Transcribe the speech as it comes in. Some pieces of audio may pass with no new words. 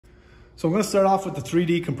So I'm going to start off with the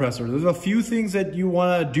 3D compressor. There's a few things that you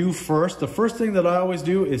want to do first. The first thing that I always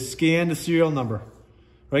do is scan the serial number,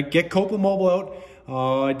 right? Get Copeland Mobile out.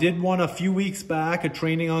 I did one a few weeks back, a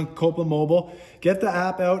training on Copeland Mobile. Get the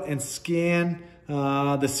app out and scan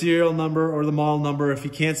the serial number or the model number. If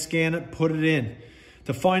you can't scan it, put it in.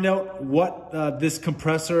 To find out what this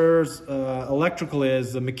compressor's electrical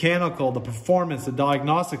is, the mechanical, the performance, the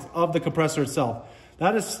diagnostics of the compressor itself.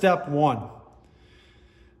 That is step one.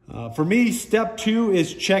 For me, step two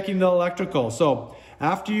is checking the electrical. So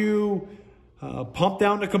after you pump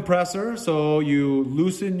down the compressor, so you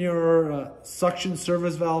loosen your suction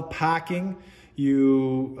service valve packing,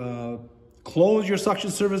 you close your suction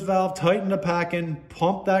service valve, tighten the packing,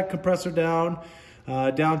 pump that compressor down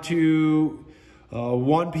to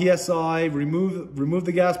 1 psi, remove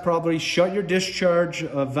the gas properly, shut your discharge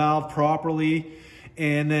valve properly,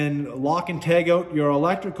 and then lock and tag out your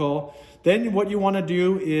electrical. Then what you want to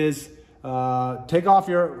do is take off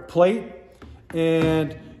your plate,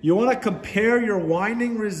 and you want to compare your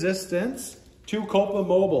winding resistance to Copeland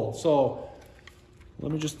Mobile. So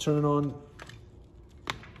let me just turn on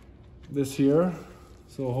this here,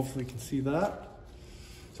 so hopefully you can see that.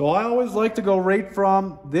 So I always like to go right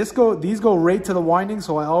from these go right to the winding,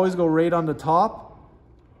 so I always go right on the top.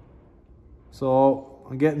 So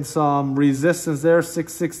I'm getting some resistance there,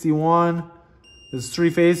 661. This is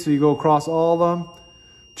three-phase, so you go across all of them.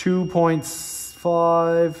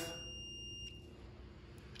 2.5.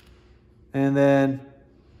 And then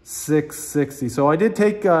 660. So I did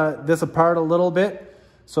take this apart a little bit,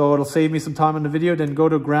 so it'll save me some time in the video. Then go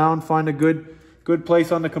to ground, find a good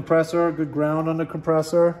place on the compressor, good ground on the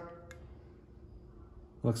compressor.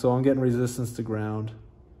 Look, so I'm getting resistance to ground.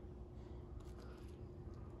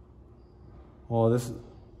 Oh,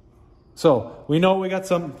 so we know we got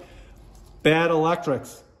some bad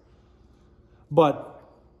electrics, but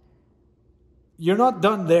you're not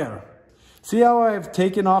done there. See how I've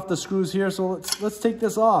taken off the screws here? So let's take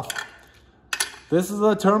this off. This is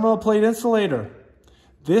a terminal plate insulator.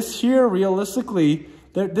 This here, realistically,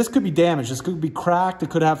 this could be damaged. This could be cracked. It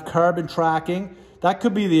could have carbon tracking. That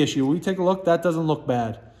could be the issue. We take a look. That doesn't look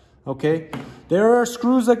bad. Okay. There are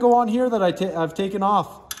screws that go on here that I've taken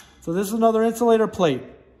off. So this is another insulator plate.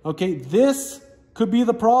 Okay. This could be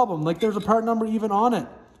the problem. Like there's a part number even on it.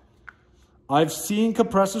 I've seen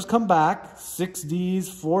compressors come back, 6Ds,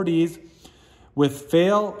 4Ds, with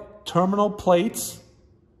fail terminal plates,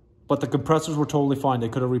 but the compressors were totally fine. They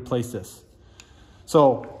could have replaced this.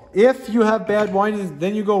 So if you have bad windings,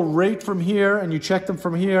 then you go right from here and you check them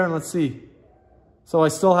from here, and let's see. So I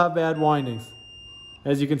still have bad windings,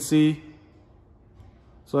 as you can see.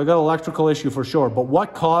 So I got an electrical issue for sure. But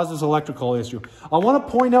what causes electrical issue? I want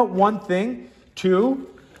to point out one thing too,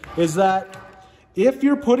 is that if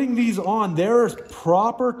you're putting these on, there's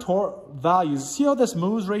proper torque values. See how this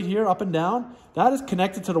moves right here up and down? That is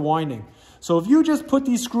connected to the winding. So if you just put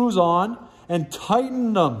these screws on and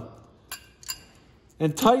tighten them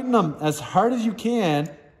as hard as you can,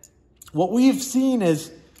 what we've seen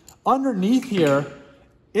is underneath here,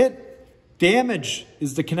 damage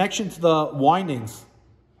is the connection to the windings.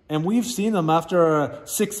 And we've seen them after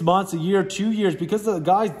 6 months, a year, 2 years, because the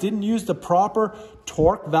guys didn't use the proper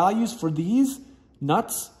torque values for these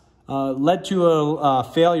nuts, led to a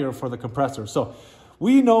failure for the compressor. So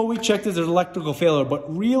we know, we checked as there's electrical failure,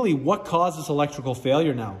 but really what causes electrical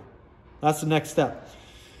failure now? That's the next step.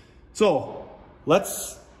 So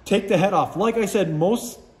let's take the head off. Like I said, a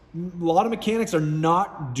lot of mechanics are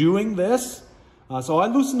not doing this. So I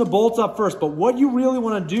loosen the bolts up first, but what you really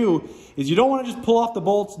want to do is you don't want to just pull off the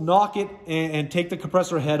bolts, knock it, and take the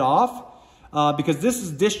compressor head off, because this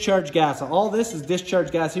is discharge gas. All this is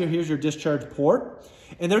discharge gas here. Here's your discharge port,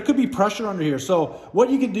 and there could be pressure under here. So what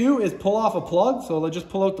you can do is pull off a plug. So let's just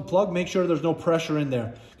pull out the plug, make sure there's no pressure in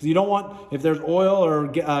there, because you don't want, if there's oil or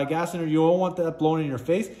gas in there, you don't want that blowing in your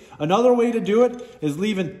face. Another way to do it is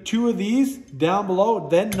leaving 2 of these down below,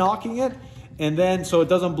 then knocking it, and then so it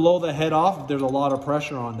doesn't blow the head off if there's a lot of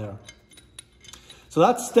pressure on there. So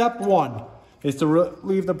that's step one, is to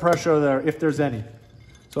relieve the pressure there if there's any.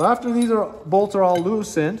 So after these bolts are all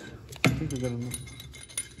loosened, I think we're gonna...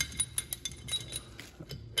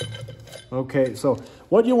 Okay, so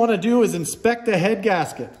what you want to do is inspect the head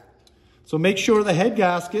gasket. So make sure the head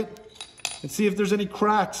gasket and see if there's any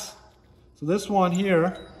cracks. So this one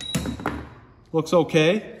here looks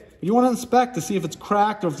okay. But you want to inspect to see if it's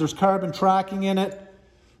cracked or if there's carbon tracking in it.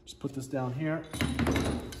 Just put this down here.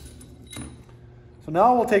 So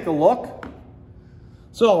now we'll take a look.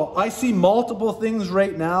 So I see multiple things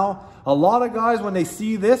right now. A lot of guys, when they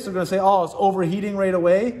see this, they're going to say, oh, it's overheating right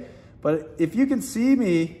away. But if you can see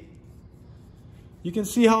me, You can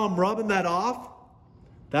see how I'm rubbing that off.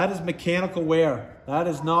 That is mechanical wear. That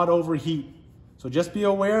is not overheat. So just be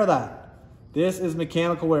aware of that. This is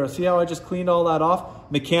mechanical wear. See how I just cleaned all that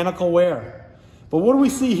off? Mechanical wear. But what do we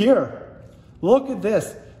see here? Look at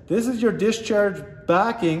this. This is your discharge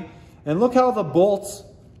backing, and look how the bolts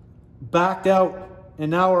backed out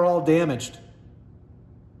and now are all damaged.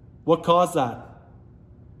 What caused that?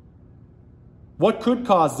 What could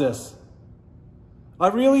cause this?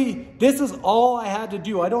 This is all I had to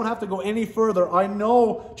do. I don't have to go any further. I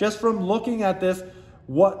know just from looking at this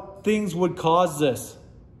what things would cause this.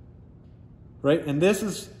 Right? And this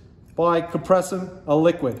is by compressing a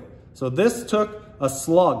liquid. So this took a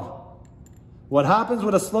slug. What happens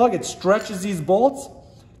with a slug, it stretches these bolts.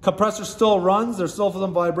 Compressor still runs, there's still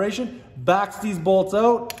some vibration, backs these bolts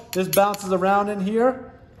out. This bounces around in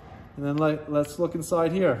here. And then let's look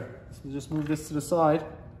inside here. So just move this to the side.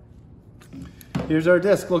 Here's our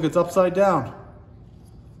disc. Look, it's upside down.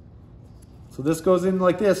 So this goes in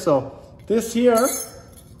like this. So this here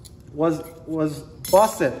was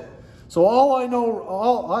busted. So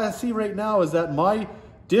all I see right now is that my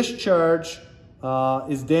discharge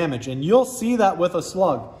is damaged, and you'll see that with a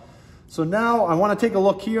slug. So now I want to take a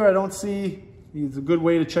look here. I don't see, it's a good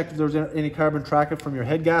way to check if there's any carbon tracker from your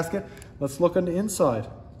head gasket. Let's look on the inside.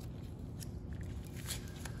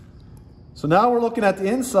 So now we're looking at the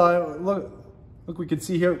inside. Look, we can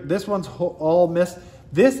see here, this one's all missed.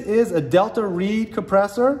 This is a delta reed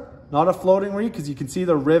compressor, not a floating reed, because you can see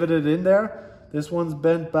they're riveted in there. This one's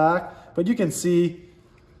bent back, but you can see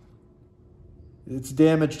it's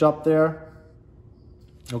damaged up there.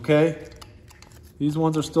 Okay, these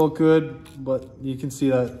ones are still good, but you can see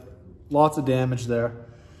that lots of damage there.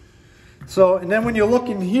 So, and then when you look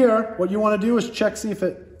in here, what you want to do is check, see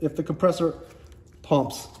if the compressor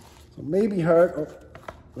pumps. So maybe hard.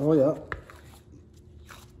 Oh yeah,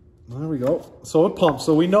 there we go. So it pumps.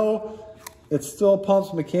 So we know it still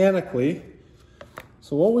pumps mechanically.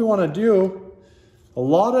 So what we want to do, a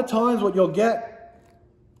lot of times what you'll get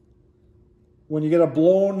when you get a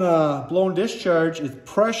blown discharge is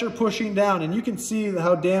pressure pushing down, and you can see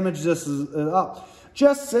how damaged this is up.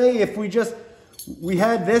 Just say if we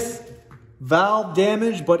had this valve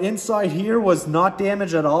damaged, but inside here was not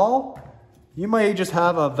damaged at all, you may just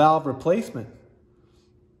have a valve replacement.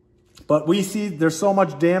 But we see there's so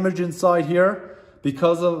much damage inside here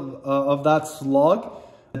because of that slug.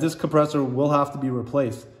 This compressor will have to be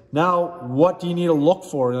replaced. Now, what do you need to look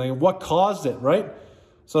for? Like, what caused it, right?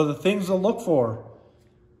 So the things to look for.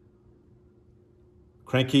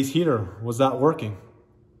 Crankcase heater, was that working?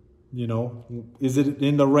 You know, is it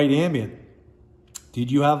in the right ambient? Did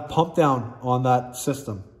you have pump down on that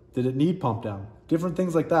system? Did it need pump down? Different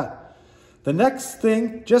things like that. The next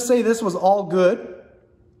thing, just say this was all good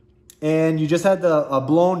and you just had a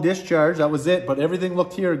blown discharge, that was it, but everything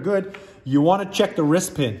looked here good. You want to check the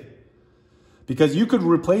wrist pin, because you could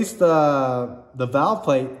replace the valve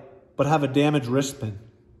plate but have a damaged wrist pin.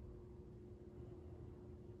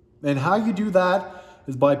 And how you do that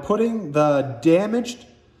is by putting the damaged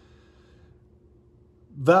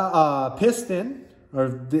piston or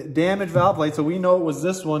damaged valve plate, so we know it was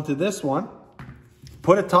this one to this one,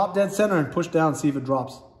 put it top dead center and push down and see if it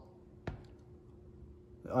drops.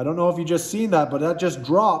 I don't know if you just seen that, but that just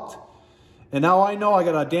dropped. And now I know I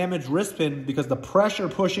got a damaged wrist pin because the pressure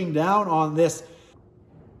pushing down on this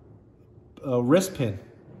wrist pin.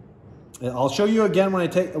 And I'll show you again when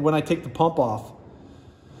I take the pump off.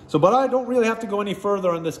 So, but I don't really have to go any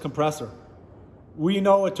further on this compressor. We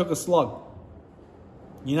know it took a slug.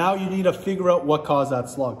 Now you need to figure out what caused that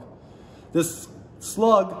slug. This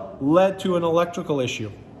slug led to an electrical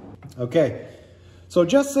issue. Okay, so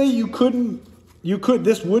just say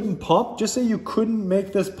this wouldn't pump. Just say you couldn't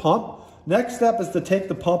make this pump. Next step is to take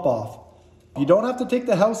the pump off. You don't have to take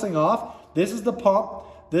the housing off. This is the pump.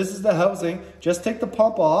 This is the housing. Just take the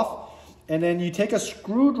pump off. And then you take a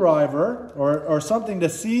screwdriver or something to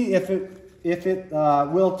see if it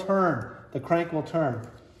will turn. The crank will turn.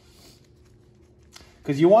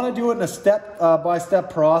 Because you want to do it in a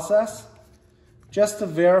step-by-step process just to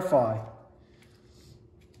verify.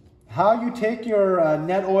 How you take your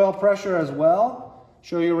net oil pressure as well,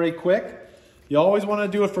 show you right quick. You always want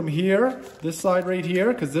to do it from here, this side right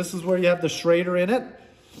here, because this is where you have the Schrader in it.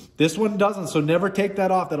 This one doesn't, so never take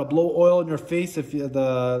that off. That'll blow oil in your face if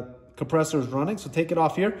the compressor is running. So take it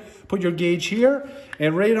off here. Put your gauge here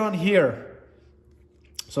and right on here.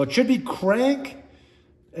 So it should be crank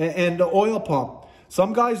and the oil pump.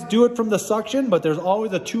 Some guys do it from the suction, but there's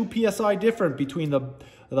always a 2 psi difference between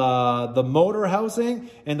the motor housing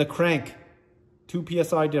and the crank. 2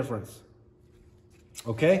 psi difference.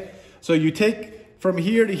 Okay, so you take from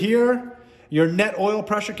here to here, Your net oil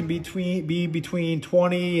pressure can be between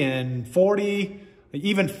 20 and 40,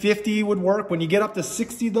 even 50 would work. When you get up to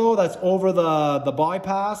 60 though, that's over the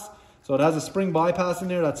bypass. So it has a spring bypass in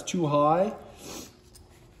there, that's too high.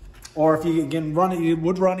 Or if you again run it,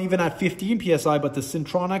 would run even at 15 PSI, but the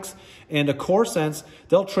Syntronics and the CoreSense,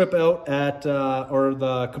 they'll trip out at, or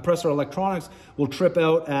the compressor electronics will trip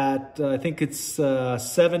out at, I think it's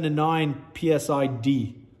 7 to 9 PSI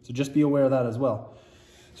D. So just be aware of that as well.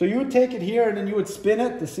 So you would take it here and then you would spin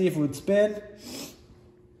it to see if it would spin.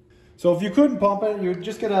 So if you couldn't pump it, you would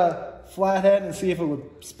just get a flathead and see if it would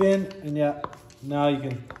spin. And yeah, now you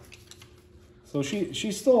can. So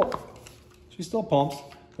she still pumps.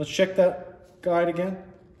 Let's check that guide again.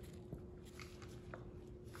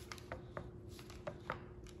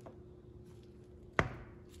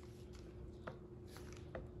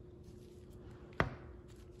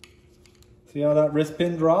 See how that wrist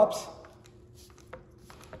pin drops?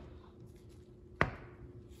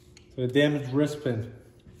 So the damaged wrist pin.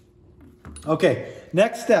 Okay,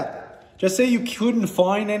 next step. Just say you couldn't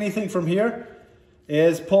find anything from here,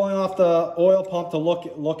 is pulling off the oil pump to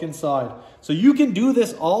look inside. So you can do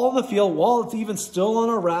this all in the field while it's even still on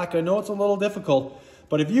a rack. I know it's a little difficult,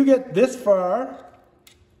 but if you get this far,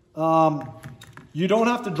 you don't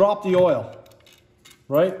have to drop the oil,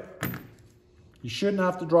 right? You shouldn't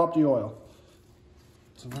have to drop the oil.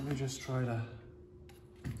 So let me just try to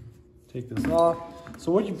take this off.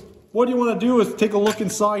 So what you want to do is take a look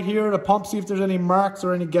inside here at the pump, see if there's any marks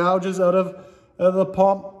or any gouges out of the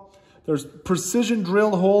pump. There's precision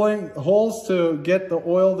drilled holes to get the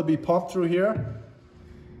oil to be pumped through here.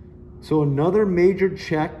 So another major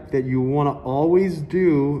check that you want to always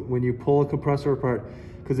do when you pull a compressor apart,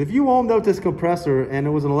 because if you ohmed out this compressor and it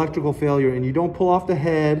was an electrical failure and you don't pull off the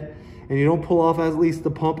head and you don't pull off at least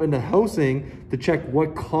the pump and the housing to check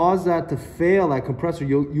what caused that to fail, that compressor,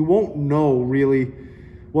 you won't know really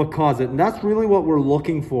what caused it. And that's really what we're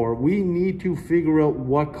looking for. We need to figure out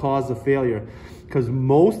what caused the failure, because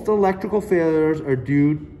most electrical failures are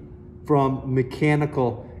due from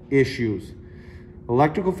mechanical issues.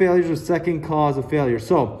 Electrical failures are the second cause of failure.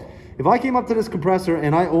 So if I came up to this compressor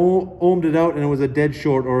and I ohmed it out and it was a dead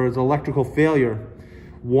short or it was electrical failure,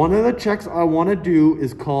 one of the checks I want to do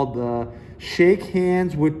is called the shake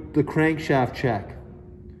hands with the crankshaft check.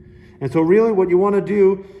 And so really what you want to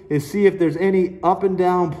do is see if there's any up and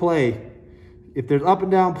down play. If there's up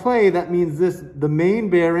and down play, that means the main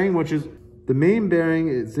bearing, which is the main bearing,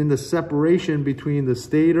 is in the separation between the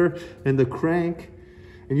stator and the crank.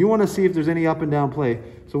 And you want to see if there's any up and down play.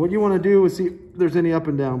 So what you want to do is see if there's any up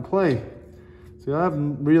and down play. So I have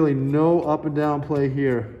really no up and down play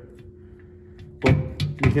here. But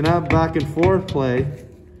you can have back and forth play,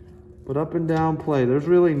 but up and down play, there's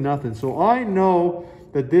really nothing. So I know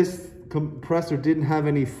that this compressor didn't have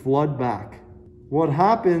any floodback. What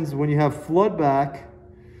happens when you have floodback,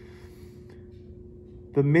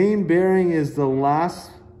 the main bearing is the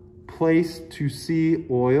last place to see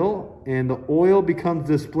oil, and the oil becomes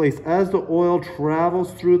displaced. As the oil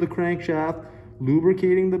travels through the crankshaft,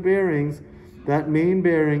 lubricating the bearings, that main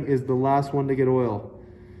bearing is the last one to get oil.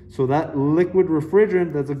 So that liquid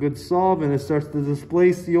refrigerant, that's a good solvent, it starts to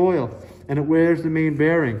displace the oil and it wears the main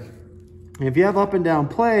bearing. And if you have up and down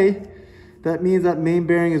play, that means that main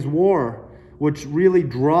bearing is wore, which really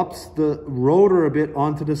drops the rotor a bit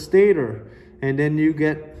onto the stator. And then you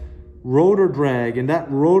get rotor drag, and that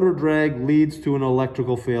rotor drag leads to an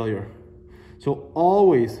electrical failure. So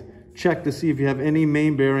always check to see if you have any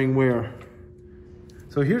main bearing wear.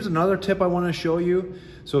 So here's another tip I want to show you.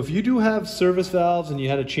 So if you do have service valves and you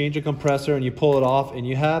had to change a compressor and you pull it off and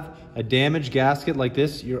you have a damaged gasket like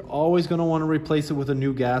this, you're always going to want to replace it with a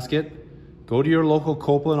new gasket. Go to your local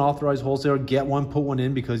Copeland authorized wholesaler, get one, put one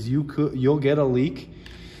in, because you'll get a leak.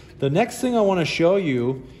 The next thing I want to show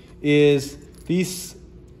you is these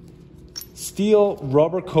steel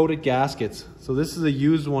rubber coated gaskets. So this is a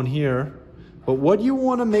used one here, but what you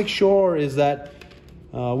want to make sure is that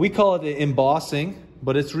we call it the embossing,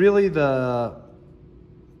 but it's really the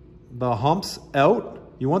humps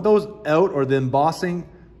out. You want those out, or the embossing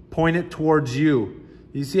pointed towards you.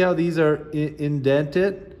 You see how these are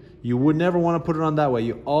indented? You would never want to put it on that way.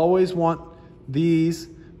 You always want these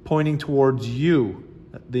pointing towards you,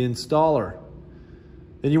 the installer.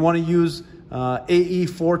 Then you want to use AE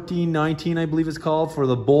 1419, I believe it's called, for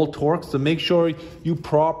the bolt torques, to make sure you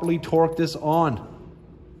properly torque this on.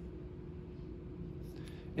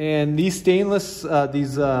 And these these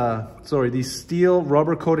steel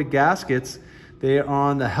rubber coated gaskets, they are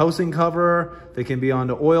on the housing cover, they can be on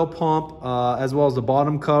the oil pump, as well as the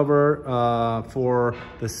bottom cover for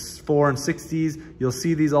the 4 and 6Ds. You'll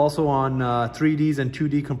see these also on 3Ds and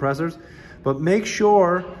 2D compressors. But make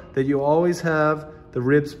sure that you always have the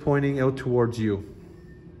ribs pointing out towards you.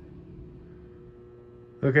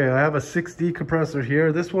 Okay, I have a 6D compressor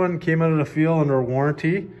here. This one came out of the field under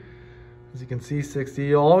warranty. As you can see, 6D.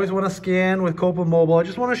 You'll always want to scan with Copeland Mobile. I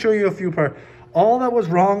just want to show you a few parts. All that was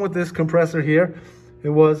wrong with this compressor here,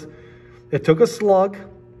 it took a slug,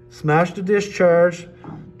 smashed the discharge,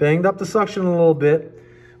 banged up the suction a little bit.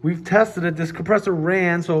 We've tested it. This compressor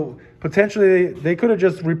ran, so potentially they could have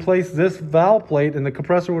just replaced this valve plate and the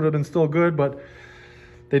compressor would have been still good, but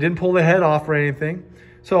they didn't pull the head off or anything.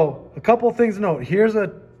 So a couple of things to note. Here's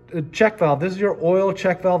a check valve. This is your oil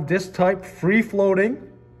check valve, disc type, free floating.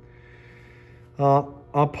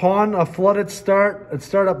 Upon a flooded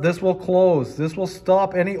startup, this will close. This will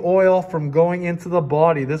stop any oil from going into the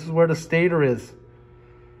body. This is where the stator is.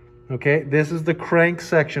 Okay, this is the crank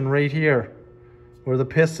section right here, where the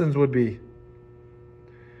pistons would be.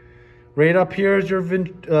 Right up here is your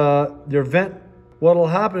vent. What will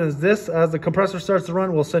happen is this, as the compressor starts to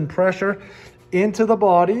run, will send pressure into the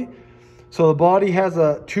body. So the body has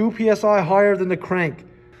a 2 psi higher than the crank.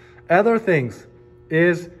 Other things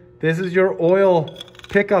is, this is your oil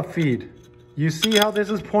pickup feed. You see how this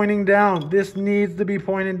is pointing down? This needs to be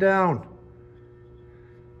pointing down.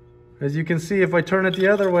 As you can see, if I turn it the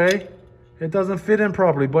other way, it doesn't fit in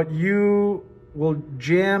properly, but you will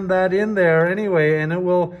jam that in there anyway, and it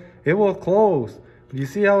will close. Do you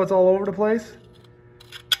see how it's all over the place?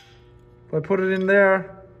 If I put it in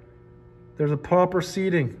there, there's a proper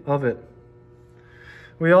seating of it.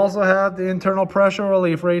 We also have the internal pressure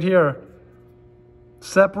relief right here.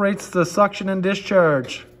 Separates the suction and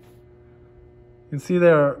discharge. You can see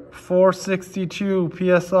there, 462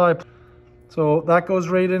 psi. So that goes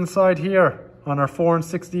right inside here on our 4 and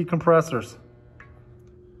 6D compressors.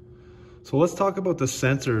 So let's talk about the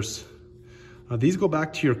sensors. These go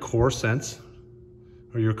back to your core sense,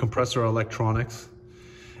 or your compressor electronics.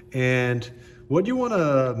 And what you want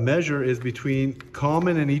to measure is between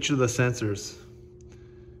common and each of the sensors.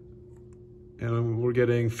 And we're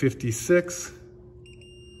getting 56.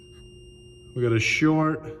 We got a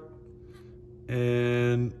short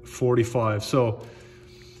and 45. So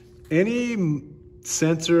any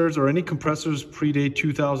sensors or any compressors predate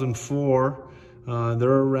 2004, they're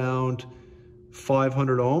around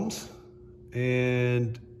 500 ohms,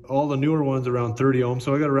 and all the newer ones around 30 ohms.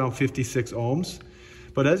 So I got around 56 ohms.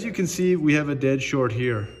 But as you can see, we have a dead short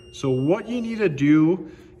here. So what you need to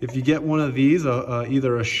do if you get one of these,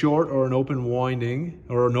 either a short or an open winding,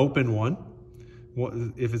 or an open one,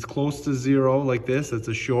 if it's close to 0 like this, it's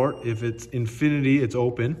a short. If it's infinity, it's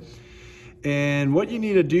open. And what you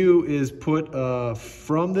need to do is put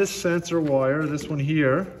from this sensor wire, this one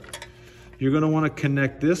here, you're going to want to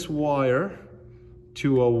connect this wire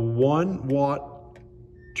to a 1 watt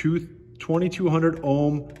 2200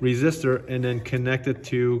 ohm resistor, and then connect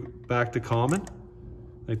it back to common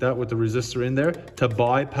like that with the resistor in there to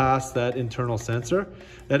bypass that internal sensor.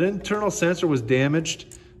 That internal sensor was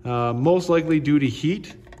damaged, most likely due to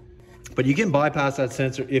heat, but you can bypass that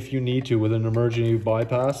sensor if you need to with an emergency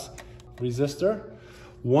bypass resistor.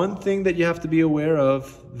 One thing that you have to be aware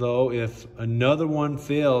of though, if another one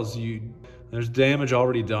fails, there's damage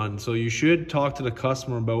already done. So you should talk to the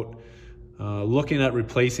customer about looking at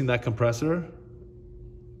replacing that compressor,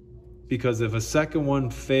 because if a second one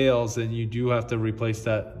fails, then you do have to replace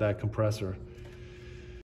that compressor.